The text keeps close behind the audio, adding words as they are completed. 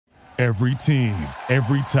Every team,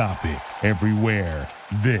 every topic, everywhere.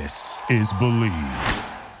 This is Believe.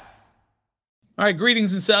 All right,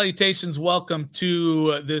 greetings and salutations. Welcome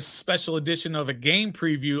to this special edition of a game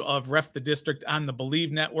preview of Ref the District on the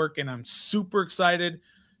Believe Network, and I'm super excited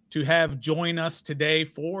to have join us today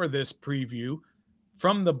for this preview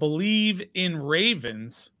from the Believe in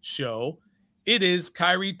Ravens show. It is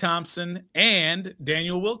Khari Thompson and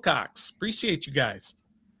Daniel Wilcox. Appreciate you guys.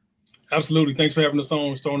 Absolutely. Thanks for having us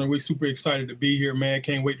on, Stoner. We're super excited to be here, man.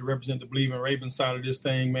 Can't wait to represent the Believe in Ravens side of this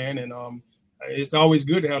thing, man. And it's always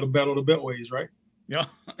good to have the battle of the beltways, right?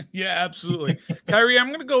 Yeah, absolutely. Khari, I'm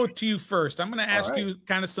going to go to you first. I'm going to ask you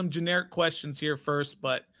kind of some generic questions here first,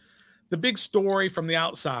 but the big story from the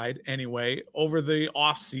outside anyway, over the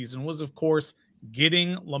offseason was, of course,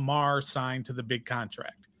 getting Lamar signed to the big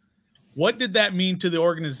contract. What did that mean to the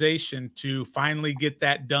organization to finally get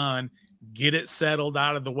that done, get it settled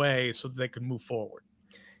out of the way so that they could move forward?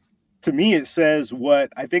 To me, it says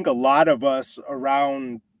what I think a lot of us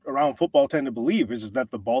around football tend to believe is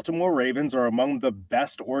that the Baltimore Ravens are among the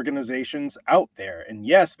best organizations out there. And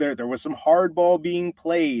yes, there was some hardball being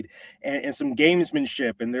played and some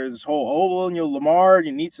gamesmanship. And there's this whole, Lamar,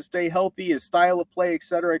 you need to stay healthy, his style of play, et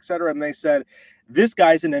cetera, et cetera. And they said, this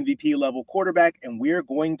guy's an MVP level quarterback and we're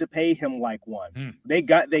going to pay him like one. They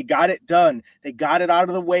got it done. They got it out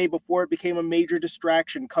of the way before it became a major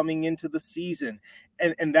distraction coming into the season.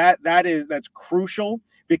 And that's crucial,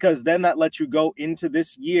 because then that lets you go into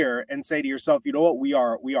this year and say to yourself, you know what, we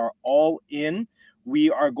are all in. We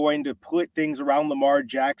are going to put things around Lamar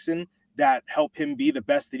Jackson that help him be the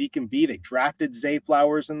best that he can be. They drafted Zay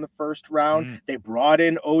Flowers in the first round. They brought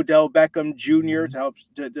in Odell Beckham Jr.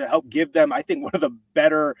 to help give them, I think, one of the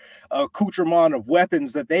better accoutrement of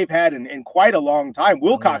weapons that they've had in quite a long time.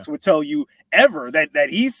 Wilcox would tell you ever that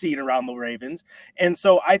he's seen around the Ravens. And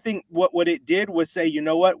so I think what it did was say, you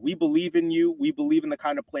know what, we believe in you. We believe in the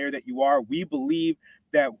kind of player that you are. We believe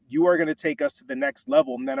that you are going to take us to the next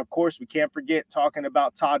level. And then, of course, we can't forget talking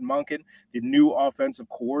about Todd Monken, the new offensive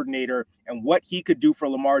coordinator, and what he could do for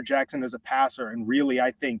Lamar Jackson as a passer. And really,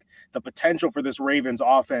 I think the potential for this Ravens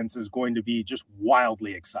offense is going to be just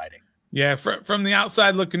wildly exciting. Yeah, from the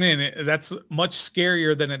outside looking in, that's much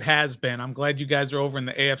scarier than it has been. I'm glad you guys are over in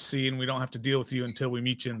the AFC and we don't have to deal with you until we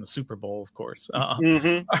meet you in the Super Bowl, of course. All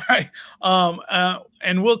right.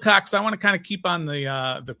 And Wilcox, I want to kind of keep on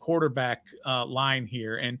the quarterback line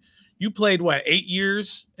here. And you played, 8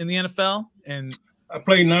 years in the NFL? And I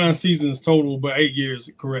played 9 seasons total, but 8 years,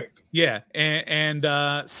 correct. Yeah,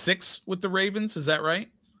 and 6 with the Ravens, is that right?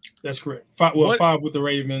 That's correct. 5 with the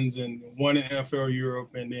Ravens and 1 in NFL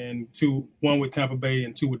Europe, and then 1 with Tampa Bay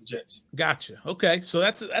and 2 with the Jets. Gotcha. Okay, so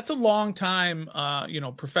that's a long time,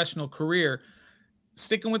 professional career.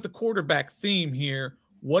 Sticking with the quarterback theme here,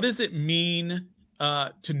 what does it mean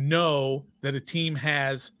to know that a team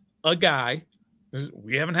has a guy?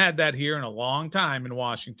 We haven't had that here in a long time in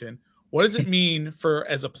Washington. What does it mean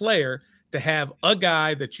as a player to have a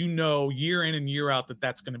guy that you know year in and year out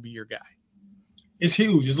that's going to be your guy? It's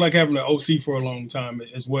huge. It's like having an OC for a long time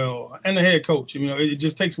as well, and the head coach. It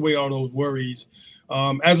just takes away all those worries.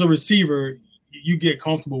 As a receiver, you get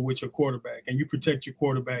comfortable with your quarterback, and you protect your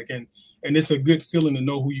quarterback, and it's a good feeling to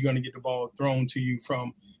know who you're going to get the ball thrown to you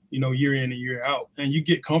from, year in and year out, and you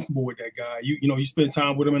get comfortable with that guy. You spend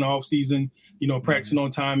time with him in the offseason, practicing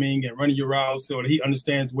on timing and running your routes so that he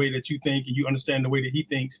understands the way that you think and you understand the way that he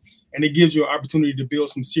thinks, and it gives you an opportunity to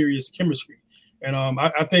build some serious chemistry. And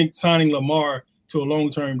I think signing Lamar to a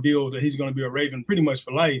long-term deal that he's going to be a Raven pretty much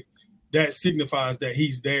for life, that signifies that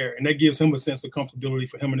he's there, and that gives him a sense of comfortability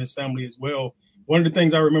for him and his family as well. One of the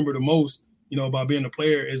things I remember the most, about being a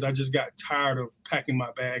player is I just got tired of packing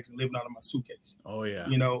my bags and living out of my suitcase. Oh, yeah.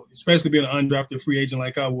 Especially being an undrafted free agent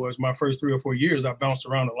like I was. My first 3 or 4 years, I bounced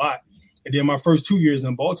around a lot. And then my first 2 years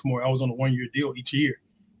in Baltimore, I was on a 1-year deal each year.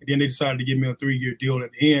 And then they decided to give me a 3-year deal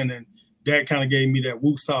at the end, and that kind of gave me that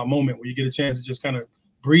woo-saw moment where you get a chance to just kind of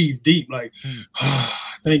breathe deep, like,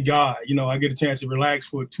 thank God, I get a chance to relax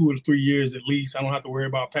for 2 or 3 years at least. I don't have to worry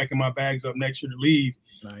about packing my bags up next year to leave.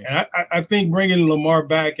 Nice. And I think bringing Lamar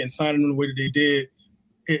back and signing him the way that they did,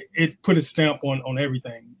 it put a stamp on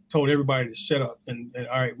everything, told everybody to shut up. And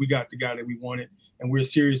all right, we got the guy that we wanted, and we're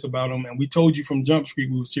serious about him. And we told you from Jump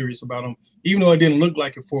Street we were serious about him, even though it didn't look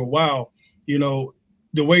like it for a while.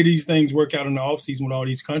 The way these things work out in the offseason with all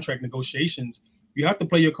these contract negotiations, you have to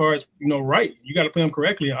play your cards, right. You got to play them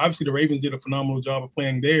correctly. And obviously, the Ravens did a phenomenal job of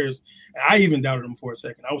playing theirs. And I even doubted them for a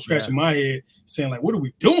second. I was scratching my head saying, like, what are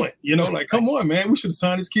we doing? Come on, man. We should have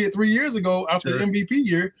signed this kid 3 years ago after the MVP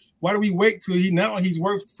year. Why do we wait till he's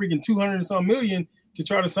worth freaking 200 and some million to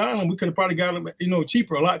try to sign him? We could have probably got him,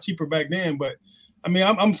 cheaper, a lot cheaper back then. But I mean,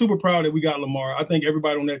 I'm super proud that we got Lamar. I think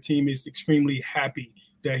everybody on that team is extremely happy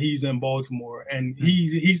that he's in Baltimore, and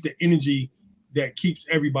he's the energy that keeps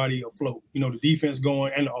everybody afloat. You know, the defense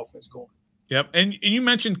going and the offense going. Yep. And you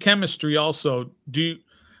mentioned chemistry also.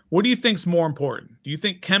 What do you think's more important? Do you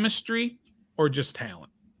think chemistry or just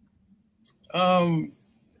talent? I'm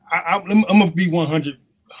gonna be 100%.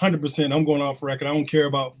 I'm going off record. I don't care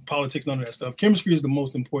about politics, none of that stuff. Chemistry is the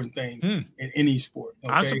most important thing in any sport.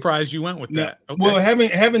 Okay? I'm surprised you went with that. Okay. Well,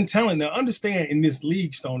 having talent. Now, understand in this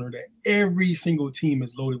league, Stoner, that every single team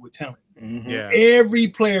is loaded with talent. Mm-hmm. Yeah. Every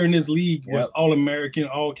player in this league was All-American,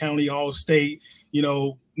 All-County, All-State. You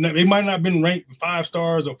know, they might not have been ranked 5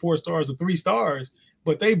 stars or 4 stars or 3 stars,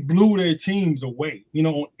 but they blew their teams away, you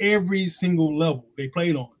know, on every single level they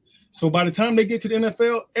played on. So by the time they get to the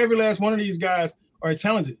NFL, every last one of these guys are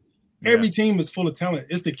talented. Every team is full of talent.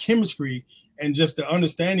 It's the chemistry and just the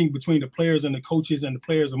understanding between the players and the coaches and the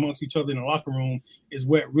players amongst each other in the locker room is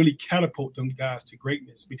what really catapult them guys to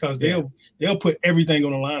greatness, because they'll put everything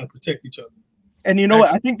on the line to protect each other. And you know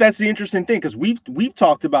what? I think that's the interesting thing, because we've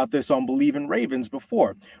talked about this on Believe in Ravens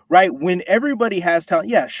before, right? When everybody has talent,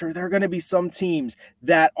 yeah, sure, there are going to be some teams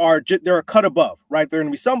that are they're a cut above, right? There are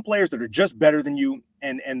going to be some players that are just better than you,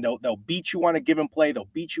 and they'll beat you on a given play, they'll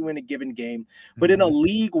beat you in a given game. But in a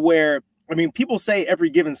league where, I mean, people say every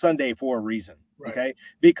given Sunday for a reason, okay?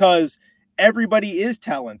 Because everybody is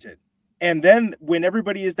talented. And then when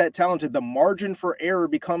everybody is that talented, the margin for error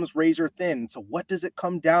becomes razor thin. So what does it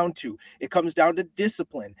come down to? It comes down to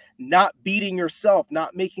discipline, not beating yourself,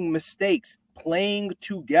 not making mistakes, playing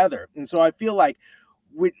together. And so I feel like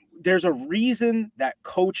there's a reason that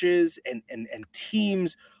coaches and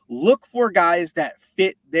teams look for guys that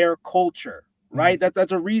fit their culture, right?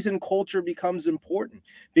 That's a reason culture becomes important,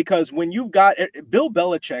 because when you've got Bill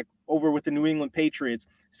Belichick over with the New England Patriots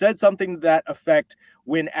said something to that effect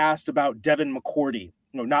when asked about Devin McCourty,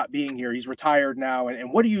 not being here. He's retired now.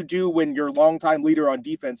 And what do you do when your longtime leader on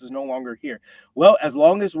defense is no longer here? Well, as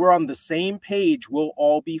long as we're on the same page, we'll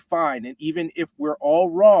all be fine. And even if we're all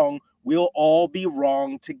wrong, we'll all be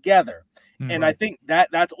wrong together. And I think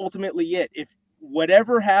that's ultimately it. If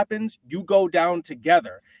whatever happens, you go down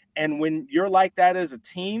together. And when you're like that as a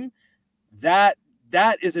team, that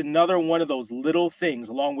is another one of those little things,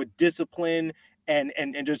 along with discipline and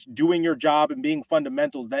just doing your job and being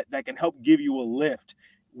fundamentals that can help give you a lift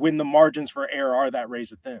when the margins for error are that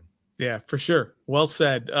razor thin. Yeah, for sure. Well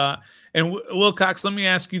said. And Wilcox, let me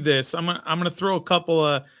ask you this. I'm gonna throw a couple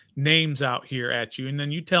of names out here at you, and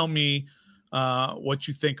then you tell me what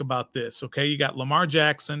you think about this. Okay, you got Lamar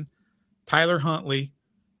Jackson, Tyler Huntley,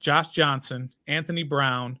 Josh Johnson, Anthony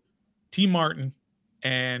Brown, T. Martin,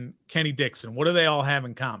 and Kenny Dixon. What do they all have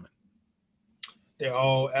in common? They're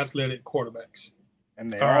all athletic quarterbacks.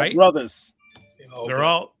 And they're all brothers.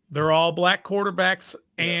 They're all black quarterbacks,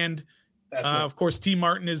 and of course, T.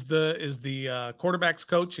 Martin is the quarterbacks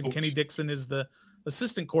coach, and Kenny Dixon is the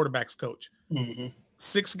assistant quarterbacks coach.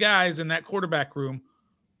 6 guys in that quarterback room,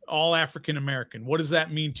 all African American. What does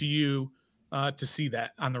that mean to you to see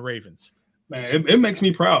that on the Ravens? Man, it makes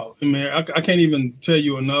me proud. I mean, I can't even tell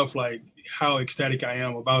you enough, like, how ecstatic I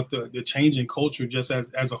am about the changing culture just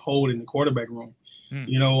as a whole in the quarterback room.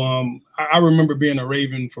 You know, I remember being a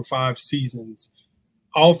Raven for 5 seasons.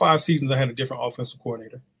 All 5 seasons, I had a different offensive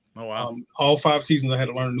coordinator. Oh, wow. All 5 seasons, I had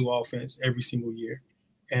to learn a new offense every single year.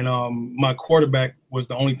 And my quarterback was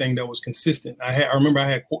the only thing that was consistent. I remember I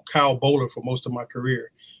had Kyle Bowler for most of my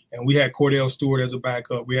career. And we had Cordell Stewart as a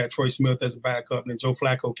backup. We had Troy Smith as a backup. And then Joe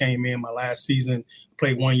Flacco came in my last season,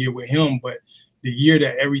 played 1 year with him. But the year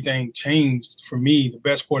that everything changed for me, the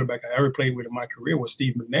best quarterback I ever played with in my career was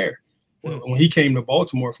Steve McNair. When he came to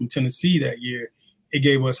Baltimore from Tennessee that year, it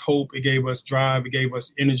gave us hope. It gave us drive. It gave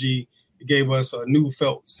us energy. It gave us a new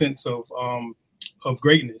felt sense of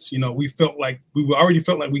greatness. You know, we already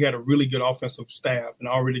felt like we had a really good offensive staff and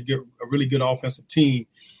a really good offensive team.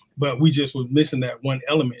 But we just was missing that one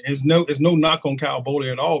element. There's no knock on Kyle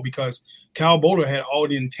Bowler at all, because Kyle Bowler had all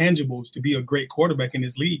the intangibles to be a great quarterback in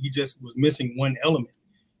this league. He just was missing one element.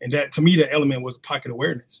 And that, to me, that element was pocket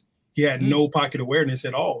awareness. He had no pocket awareness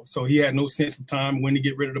at all. So he had no sense of time when to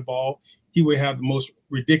get rid of the ball. He would have the most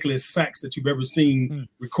ridiculous sacks that you've ever seen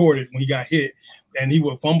recorded when he got hit. And he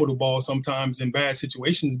would fumble the ball sometimes in bad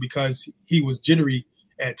situations because he was jittery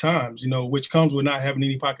at times, you know, which comes with not having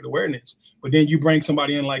any pocket awareness. But then you bring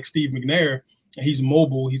somebody in like Steve McNair, and he's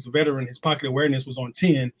mobile, he's a veteran, his pocket awareness was on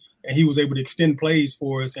 10, and he was able to extend plays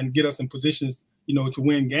for us and get us in positions, you know, to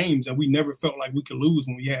win games. And we never felt like we could lose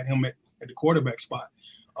when we had him at the quarterback spot.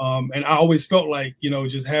 And I always felt like, you know,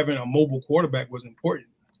 just having a mobile quarterback was important.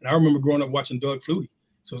 And I remember growing up watching Doug Flutie.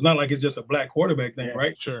 So it's not like it's just a black quarterback thing,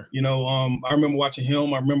 right? Sure. You know, I remember watching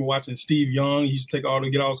him. I remember watching Steve Young. He used to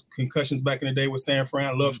get all concussions back in the day with San Fran.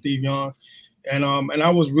 I love Steve Young. And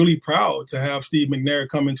I was really proud to have Steve McNair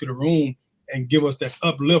come into the room and give us that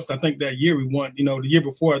uplift. I think that year we won, you know, the year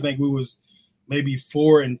before, I think we was maybe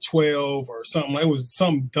 4-12 or something. It was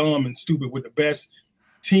something dumb and stupid with the best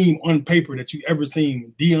team on paper that you ever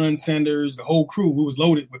seen. Deion Sanders, the whole crew, we was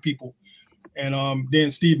loaded with people. And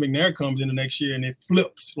then Steve McNair comes in the next year and it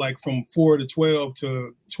flips like from 4-12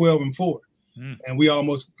 to 12-4. And we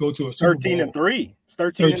almost go to a Super Bowl. 13-3. It's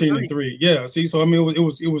 13-3. Yeah. See, so I mean, it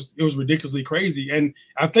was ridiculously crazy. And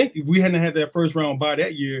I think if we hadn't had that first round bye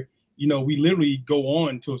that year, you know, we literally go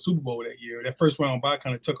on to a Super Bowl that year. That first round bye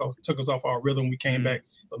kind of took us off our rhythm. We came back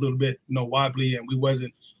a little bit, you know, wobbly, and we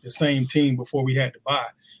wasn't the same team before we had to bye.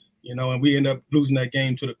 You know, and we ended up losing that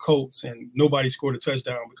game to the Colts, and nobody scored a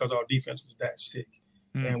touchdown because our defense was that sick.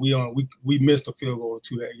 And we missed a field goal or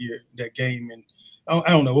two that game. And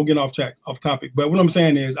I don't know, we'll get off topic. But what I'm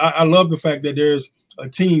saying is I love the fact that there's a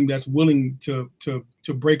team that's willing to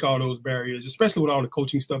break all those barriers, especially with all the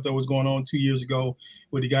coaching stuff that was going on 2 years ago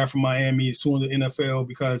with the guy from Miami suing the NFL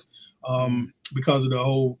because of the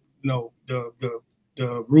whole, you know,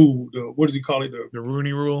 the rule, what does he call it? The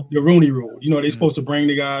Rooney Rule. The Rooney Rule. You know, they're supposed to bring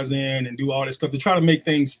the guys in and do all this stuff to try to make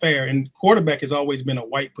things fair. And quarterback has always been a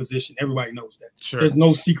white position. Everybody knows that. Sure. There's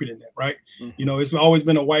no secret in that, right? You know, it's always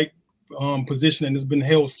been a white position, and it's been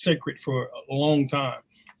held sacred for a long time.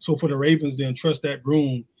 So for the Ravens to entrust that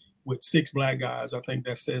room with 6 black guys, I think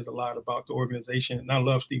that says a lot about the organization. And I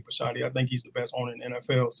love Steve Bisciotti. I think he's the best owner in the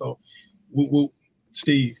NFL. So,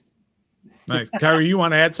 Steve. Nice. Khari, you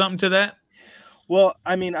want to add something to that? Well,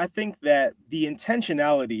 I mean, I think that the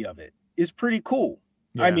intentionality of it is pretty cool.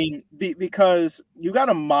 Yeah. I mean, because you got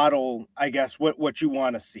to model, I guess, what you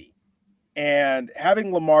want to see. And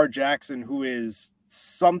having Lamar Jackson, who is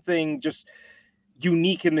something just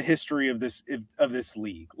unique in the history of this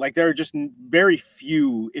league. Like, there are just very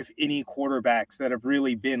few, if any, quarterbacks that have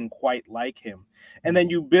really been quite like him. And then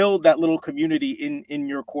you build that little community in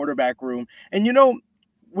your quarterback room. And, you know,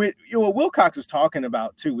 what Wilcox is talking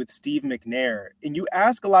about too with Steve McNair, and you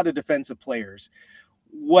ask a lot of defensive players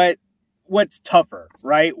what's tougher,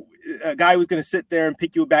 right? A guy who's going to sit there and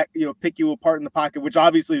pick you apart in the pocket, which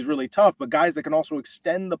obviously is really tough, but guys that can also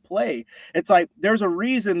extend the play. It's like there's a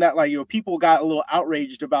reason that, like, you know, people got a little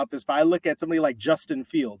outraged about this, but I look at somebody like Justin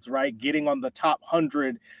Fields, right, getting on the top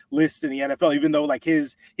 100 list in the NFL, even though like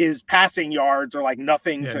his passing yards are like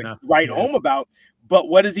nothing to write home about. But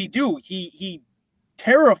what does he do? He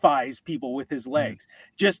terrifies people with his legs,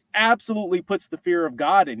 just absolutely puts the fear of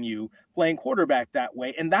God in you playing quarterback that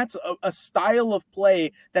way. And that's a style of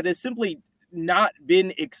play that has simply not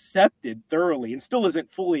been accepted thoroughly and still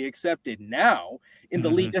isn't fully accepted now in the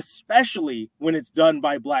league, especially when it's done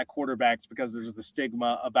by black quarterbacks, because there's the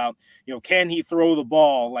stigma about, you know, can he throw the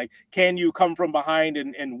ball? Like, can you come from behind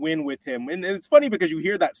and win with him? And it's funny because you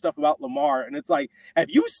hear that stuff about Lamar and it's like, have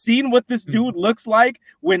you seen what this dude looks like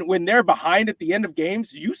when they're behind at the end of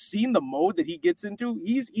games? You've seen the mode that he gets into.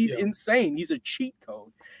 He's insane. He's a cheat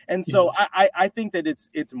code. And so I think that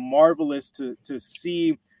it's marvelous to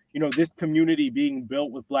see, you know, this community being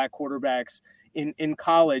built with black quarterbacks in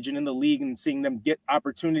college and in the league, and seeing them get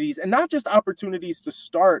opportunities, and not just opportunities to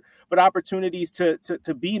start, but opportunities to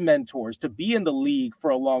be mentors, to be in the league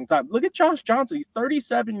for a long time. Look at Josh Johnson. He's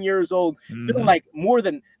 37 years old. He's been like more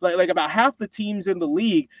than like about half the teams in the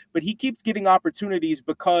league, but he keeps getting opportunities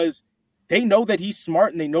because they know that he's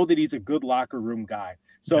smart and they know that he's a good locker room guy.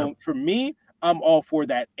 So for me, I'm all for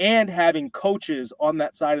that. And having coaches on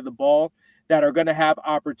that side of the ball that are going to have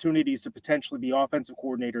opportunities to potentially be offensive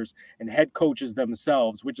coordinators and head coaches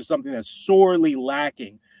themselves, which is something that's sorely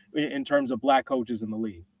lacking in terms of black coaches in the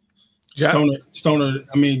league. Stoner,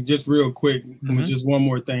 I mean, just real quick, just one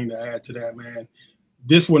more thing to add to that, man.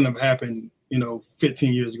 This wouldn't have happened, you know,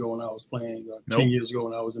 15 years ago when I was playing, or 10 years ago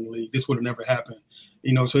when I was in the league. This would have never happened,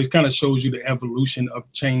 you know, so it kind of shows you the evolution of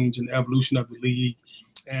change and the evolution of the league.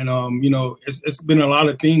 And, you know, it's been a lot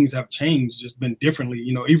of things have changed, just been differently,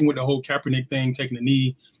 you know, even with the whole Kaepernick thing, taking the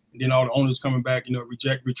knee, and then all the owners coming back, you know,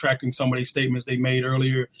 retracting some of their statements they made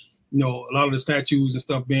earlier. You know, a lot of the statues and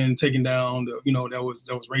stuff being taken down, you know, that was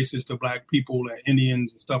racist to black people and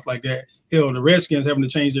Indians and stuff like that. Hell, the Redskins having to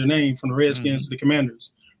change their name from the Redskins to the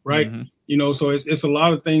Commanders, right? You know, so it's a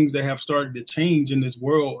lot of things that have started to change in this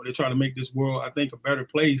world. They try to make this world, I think, a better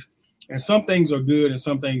place. And some things are good and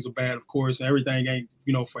some things are bad, of course, and everything ain't,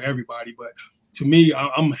 you know, for everybody. But to me,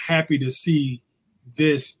 I'm happy to see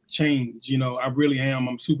this change. You know, I really am.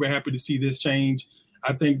 I'm super happy to see this change.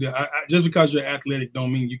 I think that just because you're athletic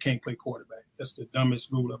don't mean you can't play quarterback. That's the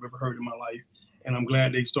dumbest rule I've ever heard in my life. And I'm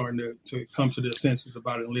glad they're starting to come to their senses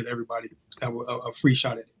about it and let everybody have a free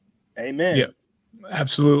shot at it. Amen. Yeah,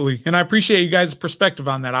 absolutely. And I appreciate you guys' perspective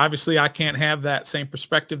on that. Obviously, I can't have that same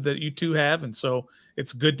perspective that you two have. And so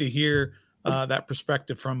it's good to hear that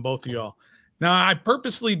perspective from both of y'all. Now, I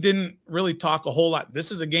purposely didn't really talk a whole lot.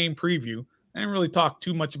 This is a game preview. I didn't really talk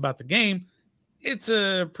too much about the game. It's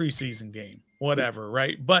a preseason game, whatever,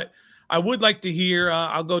 right? But I would like to hear,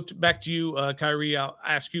 I'll go back to you, Khari. I'll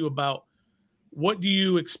ask you about what do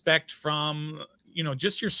you expect from,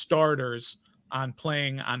 just your starters on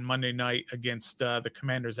playing on Monday night against the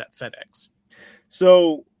Commanders at FedEx?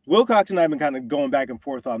 So Wilcox and I have been kind of going back and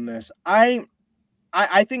forth on this. I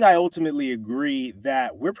think I ultimately agree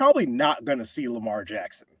that we're probably not going to see Lamar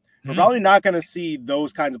Jackson. We're probably not going to see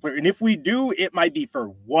those kinds of players. And if we do, it might be for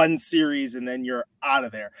one series and then you're out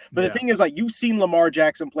of there. But the thing is, like, you've seen Lamar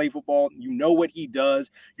Jackson play football. You know what he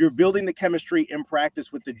does. You're building the chemistry in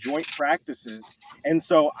practice with the joint practices. And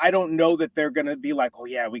so I don't know that they're going to be like, oh,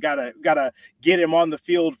 yeah, we gotta get him on the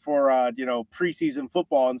field for, preseason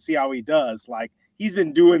football and see how he does. Like, he's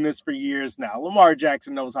been doing this for years now. Lamar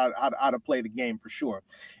Jackson knows how to play the game for sure.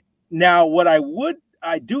 Now, what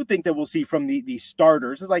I do think that we'll see from the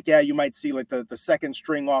starters is like, yeah, you might see like the second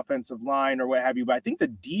string offensive line or what have you, but I think the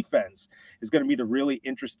defense is going to be the really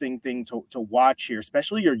interesting thing to watch here,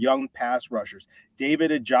 especially your young pass rushers, David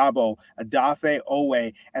Ajabo, Adafe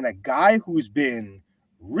Owe, and a guy who's been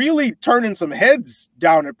really turning some heads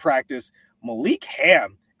down at practice, Malik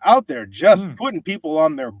Ham, out there just putting people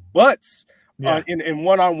on their butts in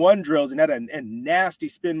one-on-one drills, and had a nasty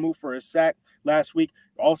spin move for a sack last week.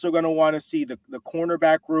 Also going to want to see the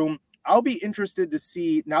cornerback room. I'll be interested to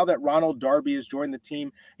see, now that Ronald Darby has joined the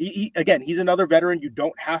team. He's another veteran. You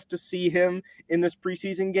don't have to see him in this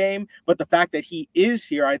preseason game, but the fact that he is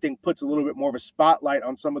here, I think, puts a little bit more of a spotlight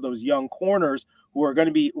on some of those young corners who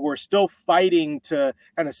are still fighting to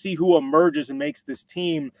kind of see who emerges and makes this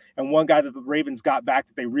team. And one guy that the Ravens got back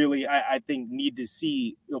that they really, I think, need to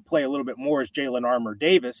see play a little bit more is Jalen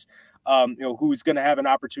Armour-Davis, who's going to have an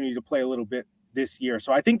opportunity to play a little bit this year.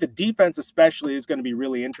 So I think the defense especially is going to be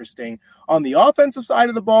really interesting. On the offensive side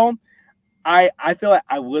of the ball, I feel like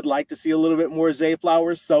I would like to see a little bit more Zay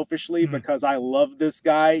Flowers selfishly, because I love this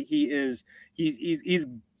guy. He's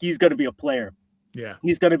going to be a player. Yeah.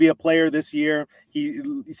 He's going to be a player this year. He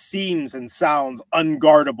seems and sounds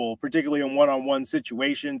unguardable, particularly in one-on-one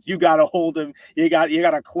situations. You got to hold him. You got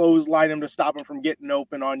to clothesline him to stop him from getting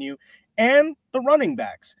open on you. And the running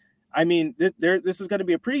backs. I mean, this is going to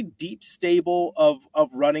be a pretty deep stable of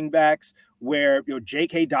running backs where,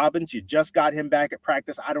 J.K. Dobbins, you just got him back at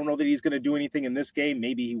practice. I don't know that he's going to do anything in this game.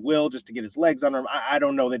 Maybe he will, just to get his legs under him. I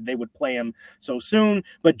don't know that they would play him so soon.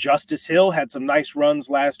 But Justice Hill had some nice runs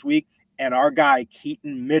last week. And our guy,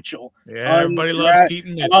 Keaton Mitchell. Yeah, everybody loves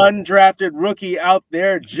Keaton Mitchell. Undrafted rookie out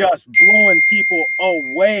there just blowing people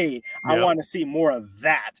away. Yep. I want to see more of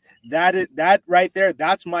that. That right there,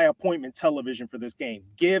 that's my appointment television for this game.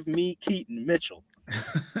 Give me Keaton Mitchell.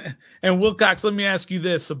 And Wilcox, let me ask you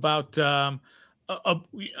this about Khari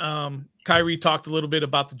talked a little bit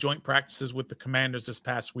about the joint practices with the Commanders this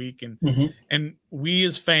past week. And we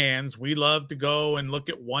as fans, we love to go and look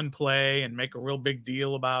at one play and make a real big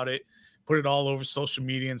deal about it, put it all over social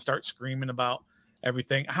media and start screaming about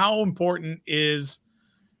everything. How important is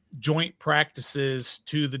joint practices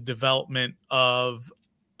to the development of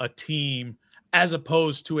a team as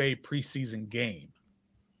opposed to a preseason game?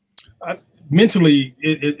 Mentally,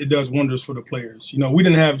 it does wonders for the players. We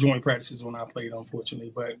didn't have joint practices when I played,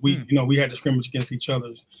 unfortunately, but we had to scrimmage against each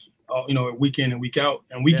other's, week in and week out,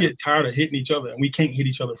 and we get tired of hitting each other, and we can't hit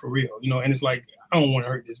each other for real, and it's like, I don't want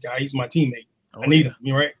to hurt this guy. He's my teammate. I need him,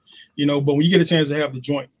 right? But when you get a chance to have the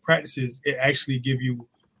joint practices, it actually give you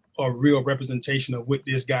a real representation of what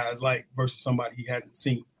this guy is like versus somebody he hasn't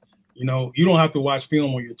seen. You don't have to watch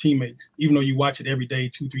film on your teammates, even though you watch it every day,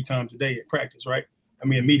 2-3 times a day at practice, right? I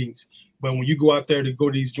mean, at meetings. But when you go out there to go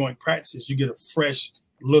to these joint practices, you get a fresh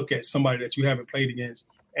look at somebody that you haven't played against,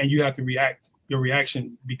 and you have to react. Your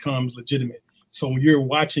reaction becomes legitimate. So when you're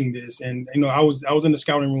watching this, and I was in the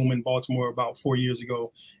scouting room in Baltimore about 4 years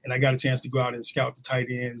ago, and I got a chance to go out and scout the tight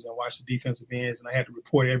ends and watch the defensive ends, and I had to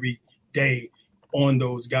report every day on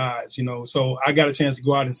those guys, So I got a chance to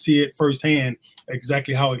go out and see it firsthand,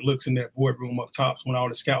 exactly how it looks in that boardroom up top. So when all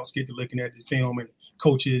the scouts get to looking at the film and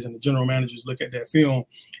coaches and the general managers look at that film,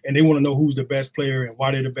 and they want to know who's the best player and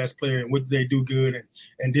why they're the best player and what do they do good,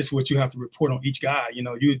 and this is what you have to report on each guy.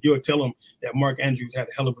 You'll tell them that Mark Andrews had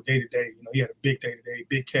a hell of a day today. He had a big day today,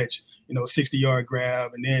 big catch, 60-yard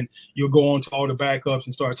grab, and then you'll go on to all the backups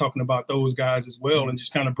and start talking about those guys as well, and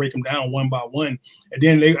just kind of break them down one by one. And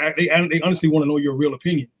then they honestly want to know your real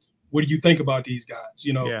opinion. what do you think about these guys?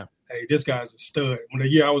 You know, Yeah. hey, this guy's a stud. When the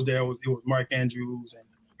year I was there, it was Mark Andrews and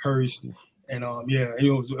Hurst. And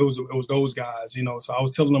it was those guys, you know. So I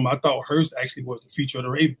was telling them I thought Hurst actually was the future of the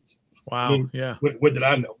Ravens. Wow. Yeah. What did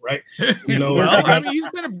I know, right? You know, well, I mean, he's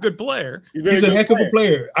been a good player. He's a heck of a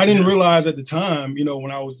player. I didn't realize at the time, you know,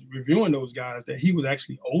 when I was reviewing those guys, that he was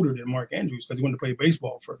actually older than Mark Andrews because he went to play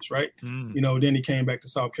baseball first, right? You know, then he came back to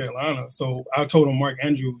South Carolina. So I told him Mark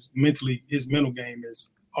Andrews mentally, his mental game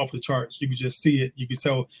is off the charts. You could just see it. You could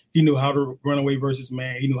tell he knew how to run away versus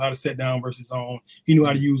man. He knew how to set down versus zone. He knew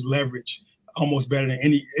how to use leverage almost better than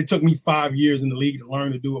any. It took me 5 years in the league to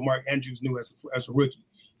learn to do what Mark Andrews knew as a rookie.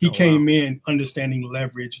 He came in understanding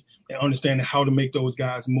leverage and understanding how to make those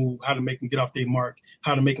guys move, how to make them get off their mark,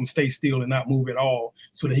 how to make them stay still and not move at all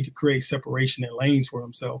so that he could create separation and lanes for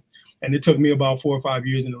himself. And it took me about 4 or 5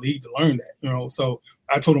 years in the league to learn that, you know. So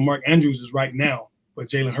I told him Mark Andrews is right now, but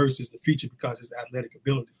Jalen Hurts is the future because of his athletic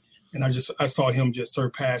ability. And I saw him just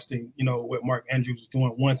surpassing, you know, what Mark Andrews was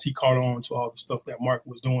doing once he caught on to all the stuff that Mark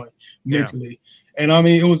was doing mentally. Yeah. And I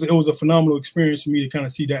mean, it was a phenomenal experience for me to kind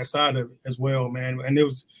of see that side of it as well, man. And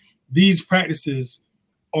these practices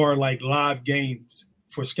are like live games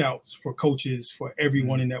for scouts, for coaches, for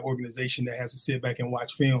everyone in that organization that has to sit back and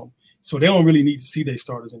watch film. So they don't really need to see their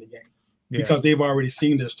starters in the game because they've already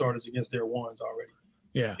seen their starters against their ones already.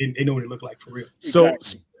 Yeah. They know what they look like for real. So,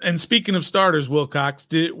 exactly. And speaking of starters, Wilcox,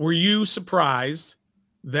 were you surprised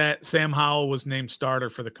that Sam Howell was named starter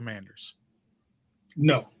for the Commanders?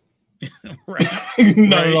 No. Right.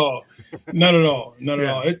 Not at all. Not at all. Not at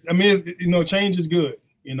all. Change is good.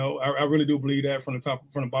 You know, I really do believe that from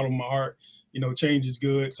the bottom of my heart. You know, change is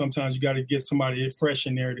good. Sometimes you got to get somebody fresh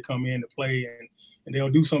in there to come in to play, and they'll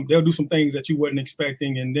do some things that you wasn't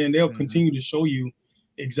expecting, and then they'll continue to show you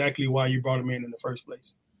exactly why you brought them in the first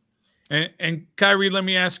place. And Khari, let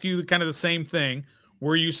me ask you kind of the same thing.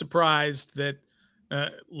 Were you surprised that,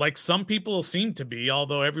 like some people seem to be,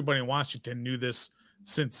 although everybody in Washington knew this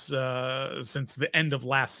since the end of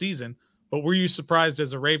last season, but were you surprised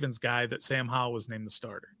as a Ravens guy that Sam Howell was named the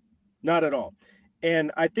starter? Not at all.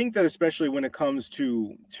 And I think that especially when it comes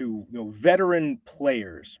to veteran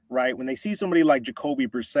players, right? When they see somebody like Jacoby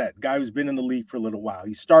Brissett, guy who's been in the league for a little while,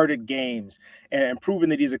 he started games and proven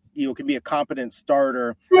that he's can be a competent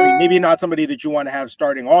starter. I mean, maybe not somebody that you want to have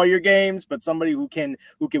starting all your games, but somebody who can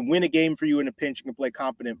win a game for you in a pinch and can play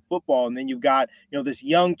competent football. And then you've got this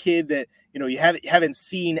young kid that you haven't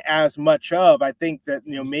seen as much of. I think that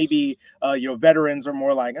maybe veterans are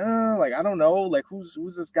more like I don't know, like who's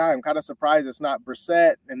this guy? I'm kind of surprised it's not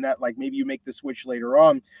Brissett, and that like maybe you make the switch later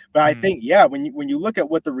on. But I think when you look at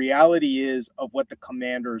what the reality is of what the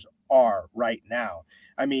Commanders are right now,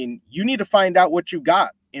 I mean, you need to find out what you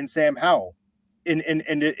got in Sam Howell.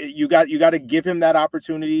 You got to give him that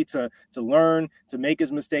opportunity to learn, to make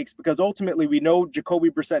his mistakes, because ultimately we know Jacoby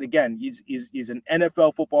Brissett, again, he's an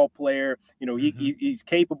NFL football player. He's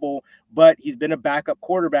capable, but he's been a backup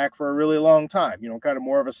quarterback for a really long time, kind of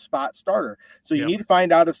more of a spot starter. So you need to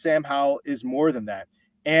find out if Sam Howell is more than that.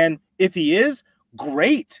 And if he is,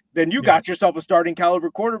 great. Then you got yourself a starting caliber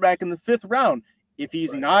quarterback in the 5th round. If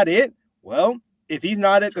he's not it, well, if he's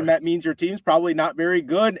not it, then that means your team's probably not very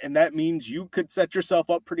good, and that means you could set yourself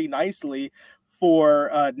up pretty nicely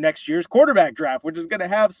for next year's quarterback draft, which is going to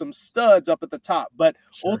have some studs up at the top. But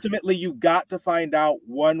ultimately, you got to find out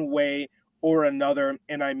one way or another.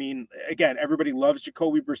 And I mean, again, everybody loves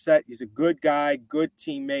Jacoby Brissett. He's a good guy, good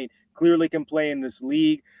teammate, clearly can play in this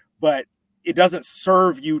league, but it doesn't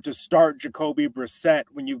serve you to start Jacoby Brissett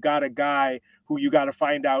when you've got a guy who you got to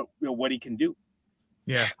find out what he can do.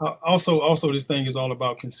 Yeah. Also, this thing is all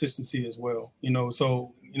about consistency as well.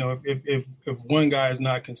 So if one guy is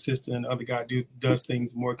not consistent and the other guy does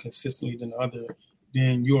things more consistently than the other,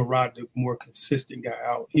 then you'll ride the more consistent guy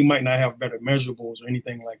out. He might not have better measurables or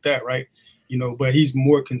anything like that, right? But he's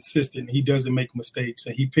more consistent. He doesn't make mistakes,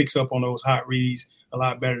 and he picks up on those hot reads a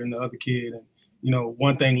lot better than the other kid. And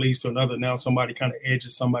one thing leads to another. Now somebody kind of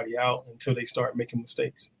edges somebody out until they start making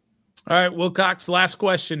mistakes. All right, Wilcox, last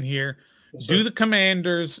question here. Do the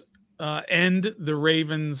Commanders end the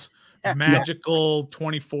Ravens' magical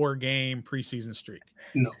 24-game preseason streak?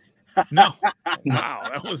 No. No. Wow,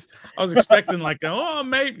 I was expecting like,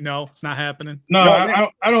 maybe. No, it's not happening. No,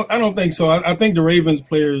 I don't think so. I think the Ravens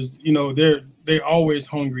players, they're always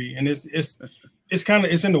hungry, and it's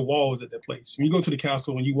in the walls at that place. When you go to the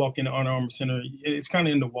castle, when you walk in the Under Armour Center, it's kind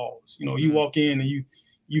of in the walls. You walk in and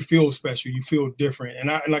you feel special, you feel different. And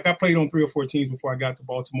I played on 3 or 4 teams before I got to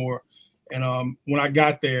Baltimore. And when I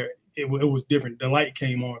got there, it was different. The light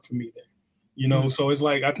came on for me there, So it's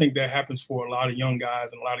like I think that happens for a lot of young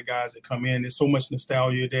guys and a lot of guys that come in. There's so much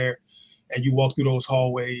nostalgia there. and you walk through those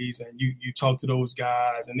hallways and you talk to those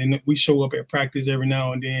guys. And then we show up at practice every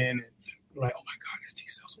now and then, and we're like, oh my God, that's T.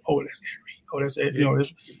 Celso. Oh, that's Ed Reed. Oh, that's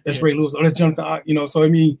that's Ray Lewis. Oh, that's Jonathan. So I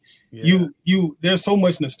mean, you there's so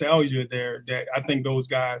much nostalgia there that I think those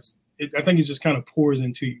guys. I think it just kind of pours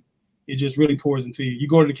into you. It just really pours into you. You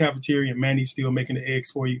go to the cafeteria and Manny's still making the eggs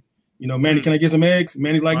for you. Manny, can I get some eggs?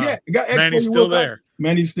 Manny like, wow. Yeah, I got eggs Manny's for you. Still there.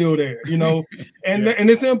 Manny's still there. And and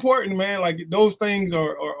it's important, man. Like those things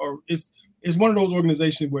are it's one of those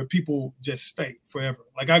organizations where people just stay forever.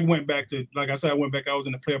 Like I went back. I was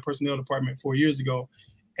in the player personnel department 4 years ago,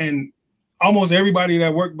 and almost everybody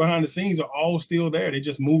that worked behind the scenes are all still there. They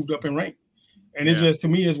just moved up in rank. And it's just, to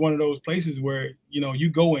me, it's one of those places where, you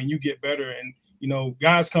go and you get better, and,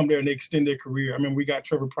 guys come there and they extend their career. I mean, we got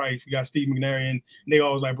Trevor Price, we got Steve McNary, and they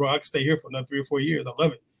always like, bro, I can stay here for another 3 or 4 years. I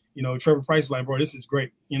love it. Trevor Price is like, bro, this is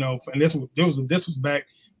great. And this was back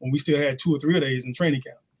when we still had 2 or 3 days in training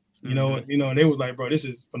camp. And they was like, bro, this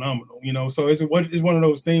is phenomenal. So it's one of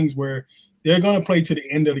those things where they're going to play to the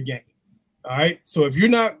end of the game. All right. So if you're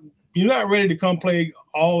not ready to come play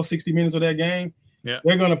all 60 minutes of that game,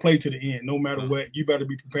 they're going to play to the end, no matter what. You better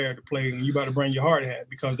be prepared to play, and you better bring your hard hat,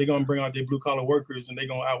 because they're going to bring out their blue-collar workers, and they're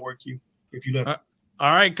going to outwork you if you let them.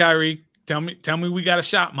 All right, Khari, tell me we got a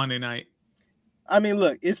shot Monday night. I mean,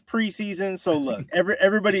 look, it's preseason, so look,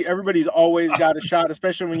 everybody's always got a shot,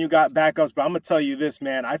 especially when you got backups. But I'm going to tell you this,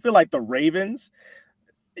 man. I feel like the Ravens,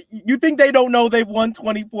 you think they don't know they've won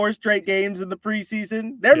 24 straight games in the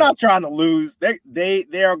preseason? They're not trying to lose.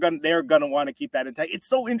 They're gonna want to keep that intact. It's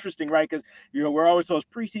so interesting, right? Because we're always told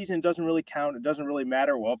preseason doesn't really count. It doesn't really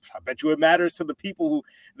matter. Well, I bet you it matters to the people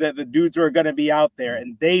the dudes who are going to be out there,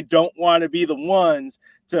 and they don't want to be the ones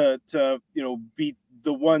to be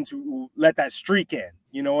the ones who let that streak in.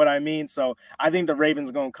 You know what I mean? So I think the Ravens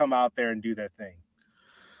are going to come out there and do their thing.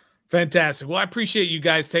 Fantastic. Well, I appreciate you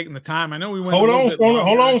guys taking the time. I know we went. Hold on, Stoner.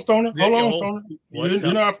 You're not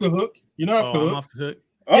off the hook. You're not off the hook. I'm off the hook.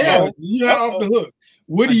 Yeah, you're not off the hook.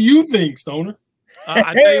 What do you think, Stoner?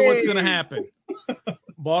 I tell you what's going to happen.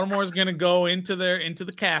 Baltimore's going to go into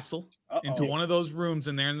the castle, into one of those rooms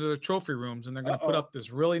in there, into the trophy rooms, and they're going to put up this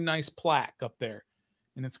really nice plaque up there,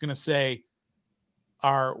 and it's going to say,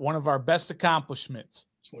 one of our best accomplishments,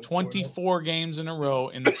 24 games in a row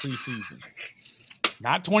in the preseason.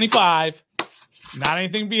 Not 25, not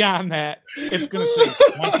anything beyond that. It's going to say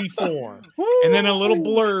 24. And then a little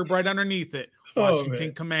blurb right underneath it.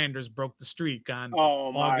 Washington Commanders broke the streak on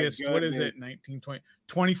August,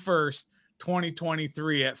 21st,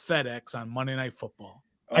 2023 at FedEx on Monday Night Football.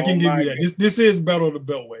 I can give you that. This is Battle of the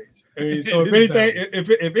Beltways. I mean, so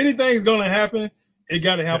if anything's going to happen, it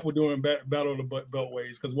got to happen during Battle of the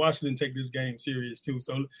Beltways, because Washington take this game serious too.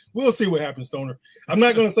 So we'll see what happens, Stoner. I'm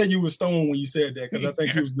not going to say you were stoned when you said that, because I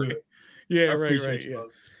think you was good. Right.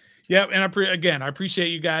 Yeah, and I appreciate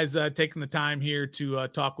you guys taking the time here to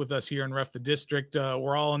talk with us here on Ref the District.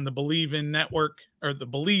 We're all in the Believe In Network, or the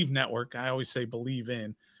Believe Network. I always say Believe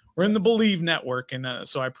In. We're in the Believe Network, and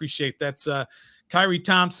so I appreciate that's Khari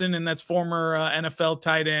Thompson, and that's former NFL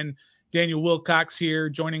tight end Daniel Wilcox here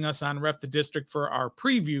joining us on Ref the District for our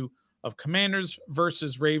preview of Commanders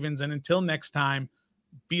versus Ravens. And until next time,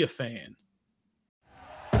 be a fan.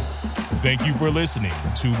 Thank you for listening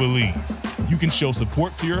to Believe. You can show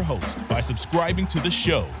support to your host by subscribing to the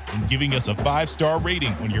show and giving us a 5-star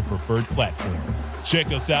rating on your preferred platform. Check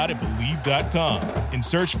us out at Believe.com and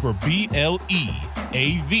search for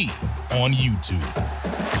BLEAV on YouTube.